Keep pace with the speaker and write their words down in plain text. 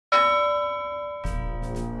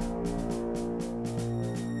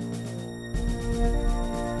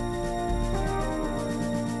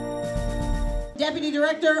Deputy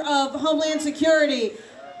Director of Homeland Security,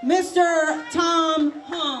 Mr. Tom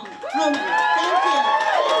Homan. Thank you.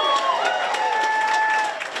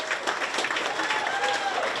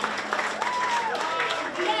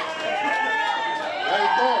 How you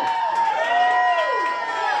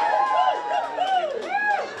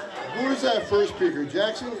doing? Who is that first speaker?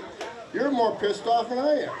 Jackson, you're more pissed off than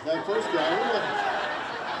I am. That first guy.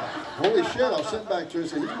 Holy shit, I was sitting back there and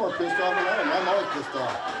said, he's more pissed off than I am. I'm always pissed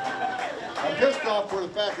off. I'm pissed off for the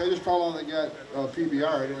fact I just found out they got PBR.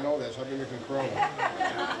 I didn't know that, so I've been looking Corona.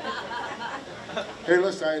 Hey,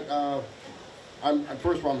 listen,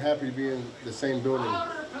 first of all, I'm happy to be in the same building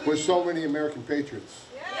with so many American patriots.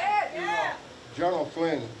 Yeah. General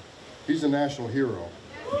Flynn, he's a national hero.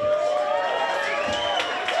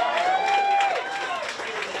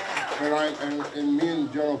 And me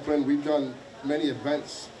and General Flynn, we've done many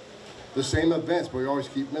events. The same events, but we always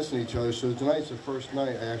keep missing each other. So tonight's the first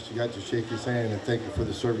night I actually got to shake his hand and thank him for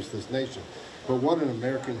the service to this nation. But what an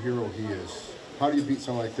American hero he is. How do you beat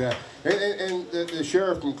something like that? And the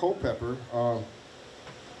sheriff from Culpeper,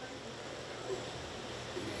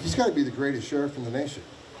 he's got to be the greatest sheriff in the nation.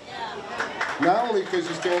 Yeah. Not only because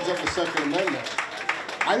he stands up for the Second Amendment.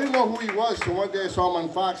 I didn't know who he was, so one day I saw him on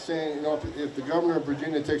Fox saying, you know, if the governor of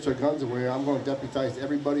Virginia takes our guns away, I'm going to deputize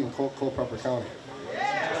everybody in Culpeper County.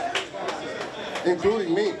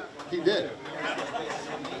 Including me. He did.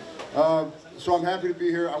 So I'm happy to be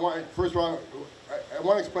here. First of all, I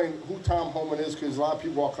want to explain who Tom Homan is, because a lot of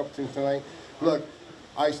people walk up to me tonight. Look,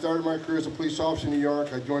 I started my career as a police officer in New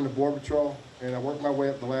York. I joined the Border Patrol, and I worked my way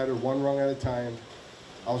up the ladder one rung at a time.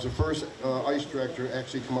 I was the first ICE director to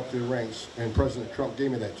actually come up to the ranks, and President Trump gave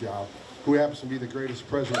me that job, who happens to be the greatest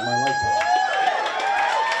president of my lifetime.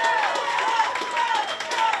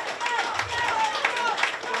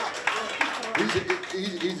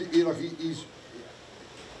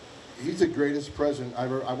 He's the greatest president I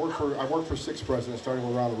worked for 6 presidents, starting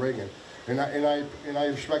with Ronald Reagan, and I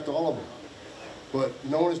respect all of them. But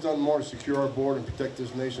no one has done more to secure our border and protect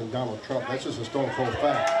this nation than Donald Trump. That's just a stone cold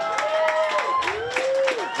fact.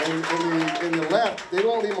 And the left, they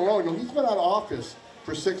don't leave him alone. You know, he's been out of office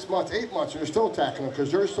for 6 months, 8 months, and they're still attacking him because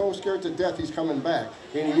they're so scared to death he's coming back,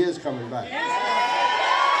 and he is coming back.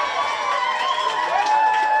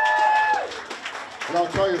 And I'll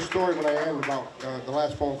tell you a story when I end about the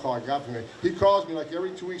last phone call I got from him. He calls me like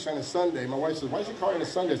every 2 weeks on a Sunday. My wife says, why is he calling on a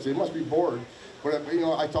Sunday? I said, he must be bored. But you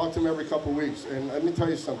know, I talk to him every couple of weeks. And let me tell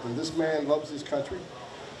you something. This man loves his country.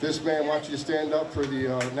 This man wants you to stand up for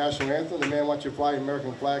the national anthem. The man wants you to fly the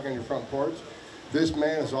American flag on your front porch. This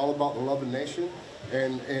man is all about the love of the nation.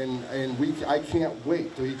 And I can't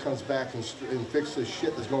wait till he comes back and fix this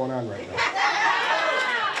shit that's going on right now.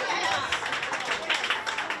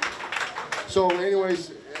 So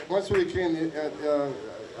anyways, once we came,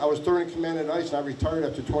 I was third in command at ICE, and I retired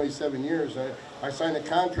after 27 years. I signed a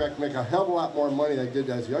contract to make a hell of a lot more money than I did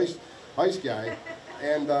as the ICE guy.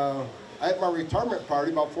 And at my retirement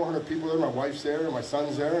party, about 400 people there, my wife's there, and my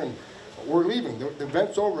son's there, and we're leaving. The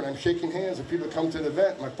event's over, and I'm shaking hands, and people come to the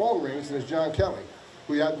event. My phone rings, and it's John Kelly,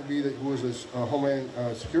 who happened to be who was his Homeland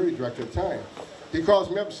Security Director at the time. He calls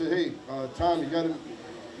me up and says, hey, Tom, you got a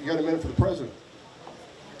minute for the president?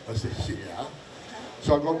 I said, yeah.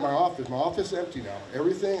 So I go to my office. My office is empty now.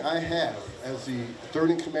 Everything I have as the third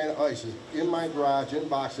in command of ICE is in my garage, in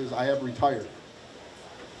boxes. I have retired.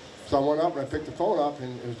 So I went up and I picked the phone up,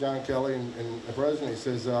 and it was John Kelly and the president. He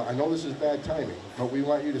says, I know this is bad timing, but we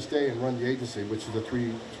want you to stay and run the agency, which is a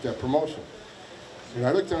 3-step promotion. And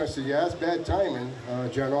I looked at him and I said, yeah, it's bad timing,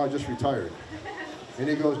 General, I just retired. And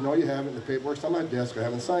he goes, no, you haven't. The paperwork's on my desk. I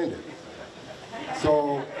haven't signed it.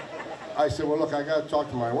 So I said, well, look, I got to talk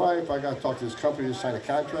to my wife. I got to talk to this company to sign a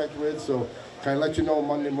contract with. So can I let you know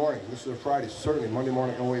Monday morning? This is a Friday. Certainly, Monday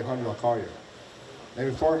morning, 0800, I'll call you. And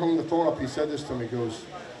before I hung the phone up, he said this to me. He goes,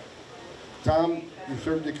 Tom, you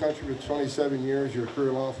served your country for 27 years. You're a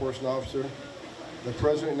career law enforcement officer. The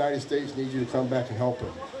President of the United States needs you to come back and help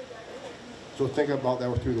him. So think about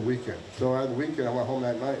that through the weekend. So on the weekend, I went home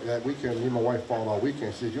that night. That weekend, me and my wife followed all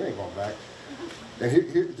weekend. She said, you ain't going back. And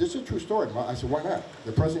this is a true story. I said, why not?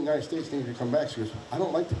 The President of the United States needs you to come back. She goes, I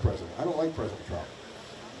don't like the President. I don't like President Trump.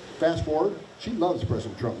 Fast forward, she loves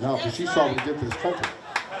President Trump now because she saw what he did for this country.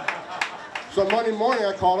 So Monday morning,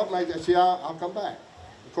 I called up and I said, yeah, I'll come back.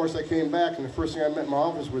 Of course, I came back, and the first thing I met in my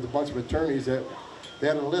office was a bunch of attorneys that they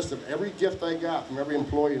had a list of every gift I got from every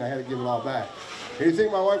employee, and I had to give it all back. And you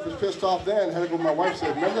think my wife was pissed off then? I had to go to my wife and say,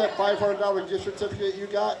 remember that $500 gift certificate you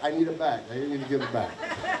got? I need it back. I need to give it back.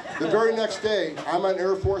 The very next day, I'm on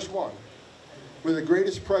Air Force One, with the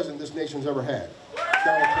greatest president this nation's ever had,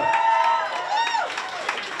 Donald Trump.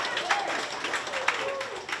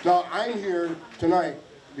 Now, I'm here tonight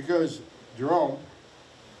because Jarome,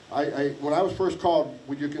 when I was first called,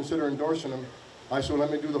 would you consider endorsing him? I said, let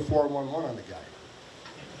me do the 411 on the guy.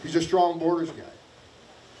 He's a strong borders guy.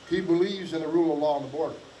 He believes in the rule of law on the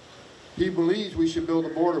border. He believes we should build a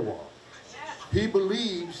border wall. He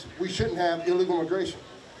believes we shouldn't have illegal immigration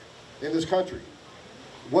in this country.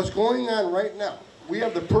 What's going on right now, we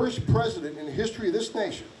have the first president in the history of this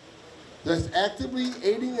nation that's actively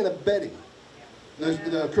aiding and abetting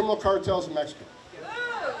the criminal cartels in Mexico.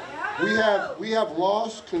 We have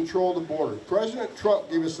lost control of the border. President Trump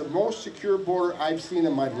gave us the most secure border I've seen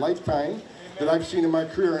in my lifetime, that I've seen in my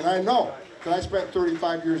career, and I know, because I spent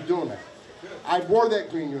 35 years doing that. I wore that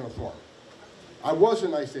green uniform. I was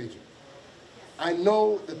an ICE agent. I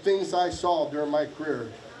know the things I saw during my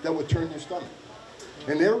career that would turn your stomach.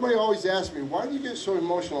 And everybody always asks me, why do you get so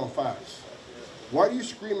emotional on Fox? Why do you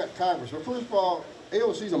scream at Congress? Well, first of all,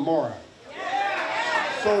 AOC's a moron.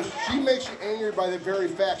 So she makes you angry by the very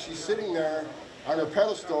fact she's sitting there on her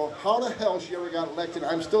pedestal. How the hell she ever got elected,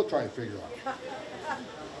 I'm still trying to figure out.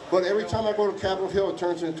 But every time I go to Capitol Hill, it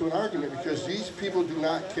turns into an argument because these people do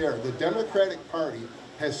not care. The Democratic Party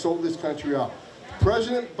has sold this country out.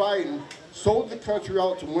 President Biden sold the country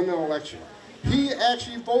out to win an election. He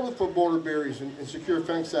actually voted for border barriers and Secure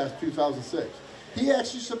Fence Act 2006. He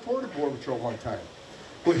actually supported Border Patrol one time.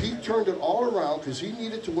 But he turned it all around because he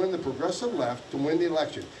needed to win the progressive left to win the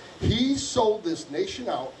election. He sold this nation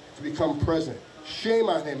out to become president. Shame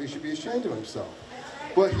on him. He should be ashamed of himself.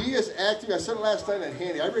 But he is acting. I said it last night on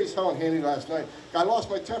Handy. I raised hell on Handy last night. I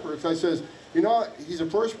lost my temper because I says, you know, he's the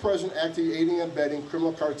first president acting, aiding and abetting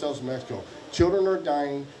criminal cartels in Mexico. Children are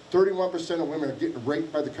dying. 31% of women are getting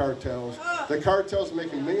raped by the cartels. The cartels are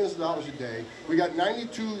making millions of dollars a day. We got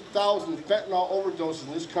 92,000 fentanyl overdoses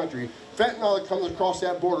in this country. Fentanyl that comes across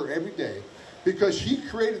that border every day because he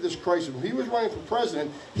created this crisis. When he was running for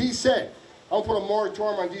president, he said, I'll put a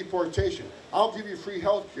moratorium on deportation. I'll give you free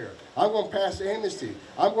health care. I'm going to pass amnesty.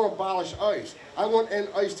 I'm going to abolish ICE. I'm going to end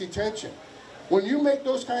ICE detention. When you make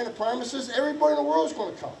those kind of promises, everybody in the world is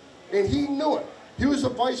going to come. And he knew it. He was a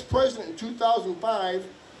vice president in 2005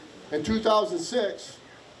 and 2006.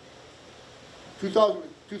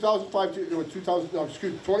 2014,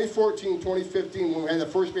 2015, when we had the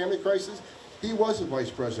first family crisis, he was a vice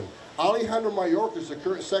president. Alejandro Mayorkas, the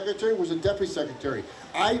current secretary, was a deputy secretary.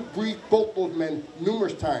 I briefed both those men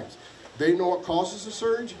numerous times. They know what causes the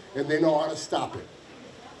surge, and they know how to stop it.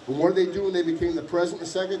 And what did they do when they became the president and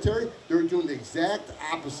secretary? They were doing the exact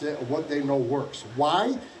opposite of what they know works.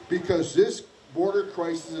 Why? Because this border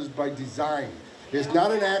crisis is by design. It's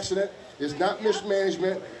not an accident. It's not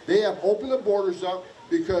mismanagement. They have opened the borders up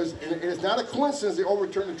because, and it's not a coincidence they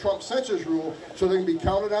overturned the Trump census rule so they can be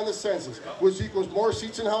counted on the census, which equals more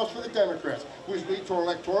seats in the House for the Democrats, which leads to an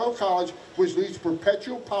electoral college, which leads to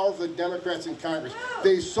perpetual power for the Democrats in Congress.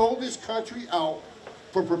 They sold this country out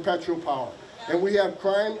for perpetual power. And we have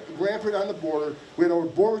crime rampant on the border. We had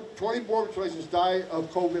over 20 border patrons die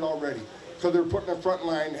of COVID already because they're put in the front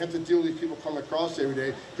line and have to deal with these people coming across every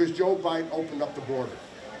day because Joe Biden opened up the border.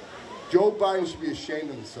 Joe Biden should be ashamed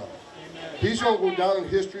of himself. He's going to go down in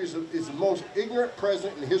history as the most ignorant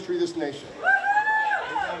president in the history of this nation.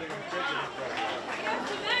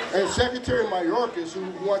 And Secretary Mayorkas, who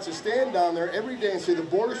wants to stand down there every day and say the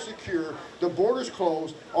border's secure, the border's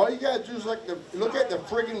closed, all you got to do is look at the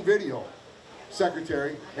friggin' video,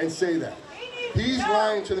 Secretary, and say that. He's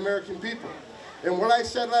lying to the American people. And what I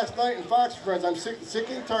said last night in Fox Friends, I'm sick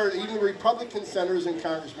and tired of even the Republican senators and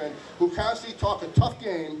congressmen who constantly talk a tough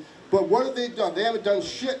game. But what have they done? They haven't done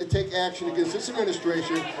shit to take action against this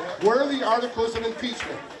administration. Where are the articles of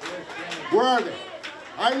impeachment? Where are they?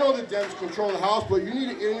 I know the Dems control the House, but you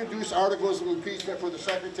need to introduce articles of impeachment for the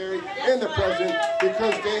Secretary and the President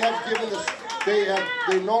because they have given us, they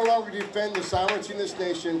no longer defend the sovereignty in this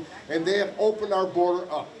nation, and they have opened our border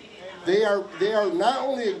up. They are not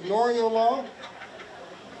only ignoring the law,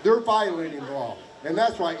 they're violating the law. And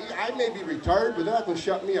that's why I may be retired, but they're not going to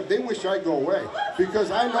shut me up. They wish I'd go away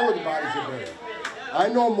because I know the bodies are buried. I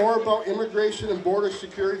know more about immigration and border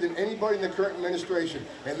security than anybody in the current administration.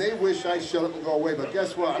 And they wish I'd shut up and go away. But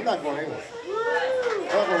guess what? I'm not going anywhere. I'm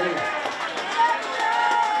not going anywhere.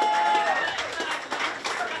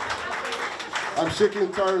 I'm sick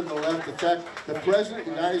and tired of the left. In fact, the President of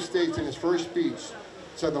the United States in his first speech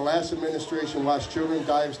said the last administration watched children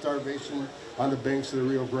die of starvation on the banks of the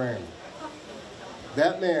Rio Grande.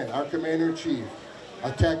 That man, our commander-in-chief,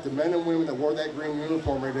 attacked the men and women that wore that green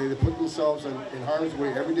uniform every day that put themselves in harm's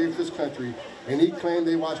way every day for this country, and he claimed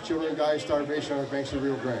they watched children die of starvation on the banks of the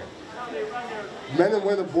Rio Grande. Men and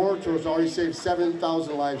women board tours already saved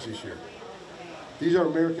 7,000 lives this year. These are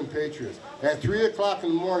American patriots. At 3 o'clock in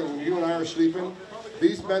the morning, when you and I are sleeping,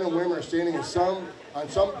 these men and women are standing on some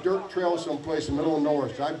dirt trail someplace in the middle of nowhere.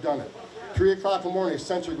 I've done it. 3 o'clock in the morning, a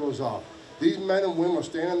sensor goes off. These men and women will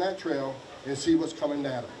stand on that trail and see what's coming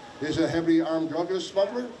at them. Is it a heavily armed drug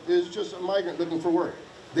smuggler? Is it just a migrant looking for work?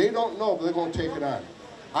 They don't know, but they're going to take it on.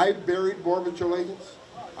 I buried Border Patrol agents.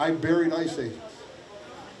 I buried ICE agents.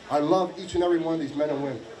 I love each and every one of these men and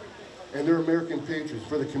women. And they're American patriots.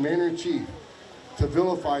 For the Commander-in-Chief to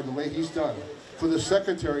vilify the way he's done. For the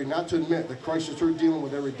Secretary not to admit the crisis they're dealing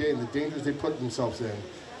with every day and the dangers they put themselves in.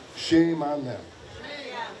 Shame on them.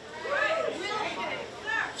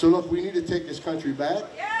 So look, we need to take this country back.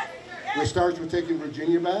 It starts with taking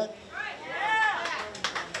Virginia back.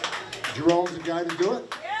 Jerome's the guy to do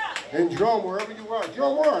it. And Jarome, wherever you are.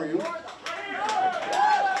 Jarome, where are you?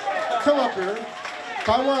 Come up here.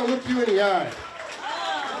 I want to look you in the eye.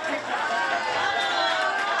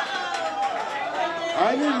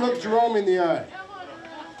 I need to look Jarome in the eye.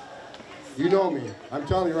 You know me. I'm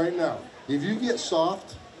telling you right now. If you get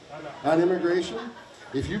soft on immigration,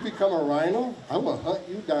 if you become a rhino, I'm going to hunt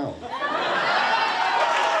you down.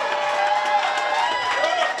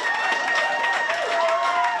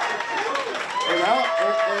 And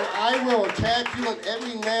I will attack you on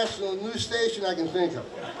every national news station I can think of.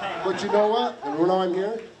 But you know what? And when I'm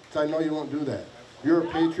here, because I know you won't do that. You're a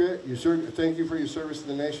patriot. Thank you for your service to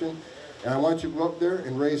the nation. And I want you to go up there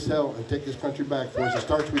and raise hell and take this country back for us. It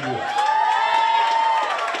starts with you.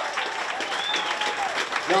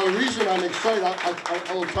 Now, the reason I'm excited,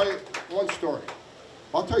 I will tell you one story.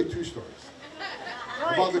 I'll tell you two stories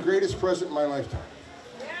about the greatest president in my lifetime.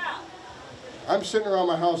 I'm sitting around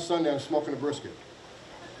my house Sunday, I'm smoking a brisket.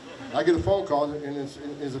 I get a phone call, and it's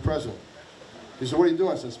the president. He said, what are you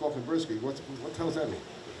doing? I said, smoking a brisket. What the hell does that mean?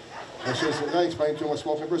 I explained to him what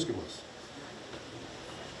smoking a brisket was.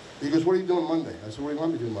 He goes, what are you doing Monday? I said, what do you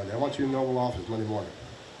want me to do Monday? I want you in the Oval Office Monday morning.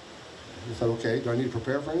 He said, okay, do I need to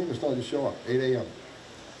prepare for anything? He goes, no, just show up, 8 a.m.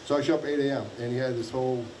 So I show up 8 a.m., and he had this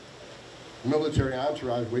whole military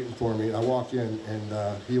entourage waiting for me. I walk in, and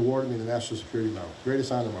he awarded me the National Security Medal.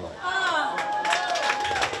 Greatest honor of my life.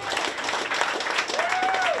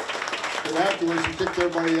 And afterwards, he kicked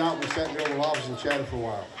everybody out, and we sat in the Oval Office and chatted for a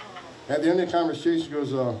while. At the end of the conversation, he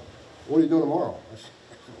goes, what are you doing tomorrow? I said,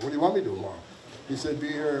 what do you want me to do tomorrow? He said, be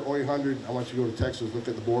here at 800. I want you to go to Texas, look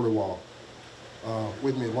at the border wall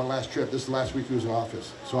with me. One last trip. This is the last week he was in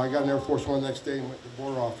office. So I got in Air Force One the next day and went to the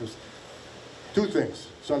border office. Two things.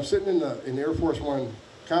 So I'm sitting in the Air Force One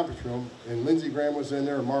conference room, and Lindsey Graham was in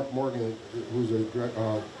there, and Mark Morgan, who's a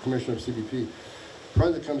commissioner of CBP. The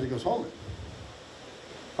president comes, he goes, Holman,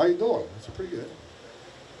 how you doing? I said, pretty good.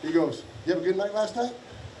 He goes, you have a good night last night?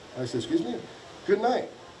 I said, excuse me? Good night.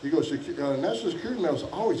 He goes, National Security Medal is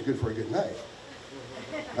always good for a good night.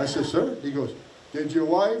 I said, sir? He goes, did your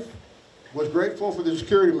wife was grateful for the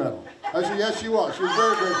security medal? I said, yes, she was. She was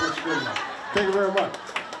very grateful for the security medal. Thank you very much.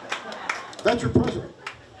 That's your president.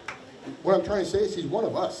 What I'm trying to say is he's one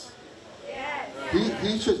of us.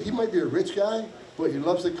 He might be a rich guy, but he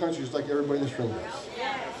loves the country just like everybody in this room does.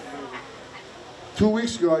 2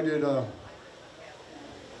 weeks ago, I did, on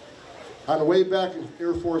the way back in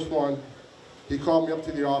Air Force One, he called me up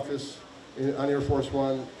to the office on Air Force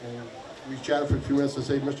One, and we chatted for a few minutes. I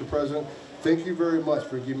said, Mr. President, thank you very much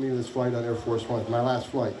for giving me this flight on Air Force One, my last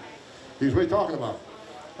flight. He goes, what are you talking about?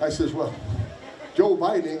 I says, well, Joe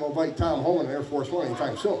Biden ain't gonna invite Tom Holman on Air Force One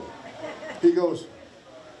anytime soon. He goes,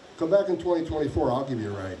 come back in 2024, I'll give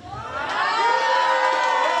you a ride.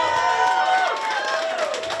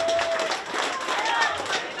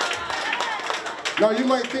 Now, you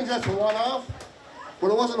might think that's a one-off,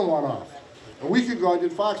 but it wasn't a one-off. A week ago, I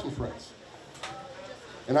did Fox and Friends.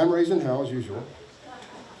 And I'm raising hell, as usual.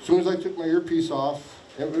 As soon as I took my earpiece off,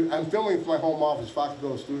 and I'm filming from my home office, Fox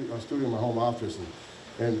built a studio in my home office.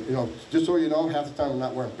 And you know, just so you know, half the time I'm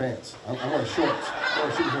not wearing pants. I'm wearing shorts. I'm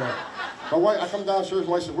wearing shorts. My wife, I come downstairs,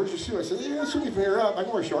 my wife said, where's your suit? I said, yeah, suit me from here up. I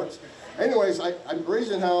can wear shorts. Anyways, I'm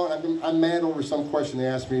raising hell, and I'm mad over some question they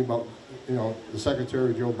asked me about, you know, the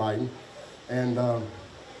Secretary Joe Biden. And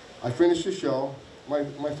I finished the show, my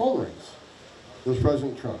phone rings. It was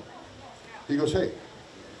President Trump. He goes, hey,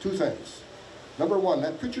 two things. Number one,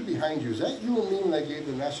 that picture behind you, is that you and me when I gave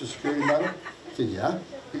the National Security Medal? I said, yeah.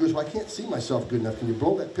 He goes, well, I can't see myself good enough. Can you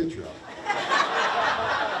blow that picture up?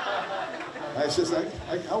 I says,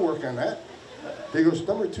 I'll work on that. He goes,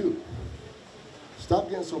 number two, stop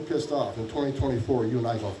getting so pissed off. In 2024, you and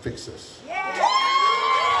I are going to fix this.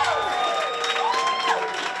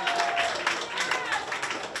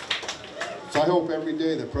 So I hope every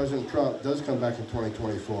day that President Trump does come back in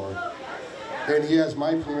 2024, and he has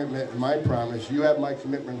my commitment and my promise, you have my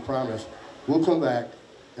commitment and promise, we'll come back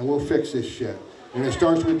and we'll fix this shit. And it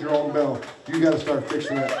starts with Jerome Bell. You got to start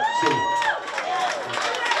fixing it soon.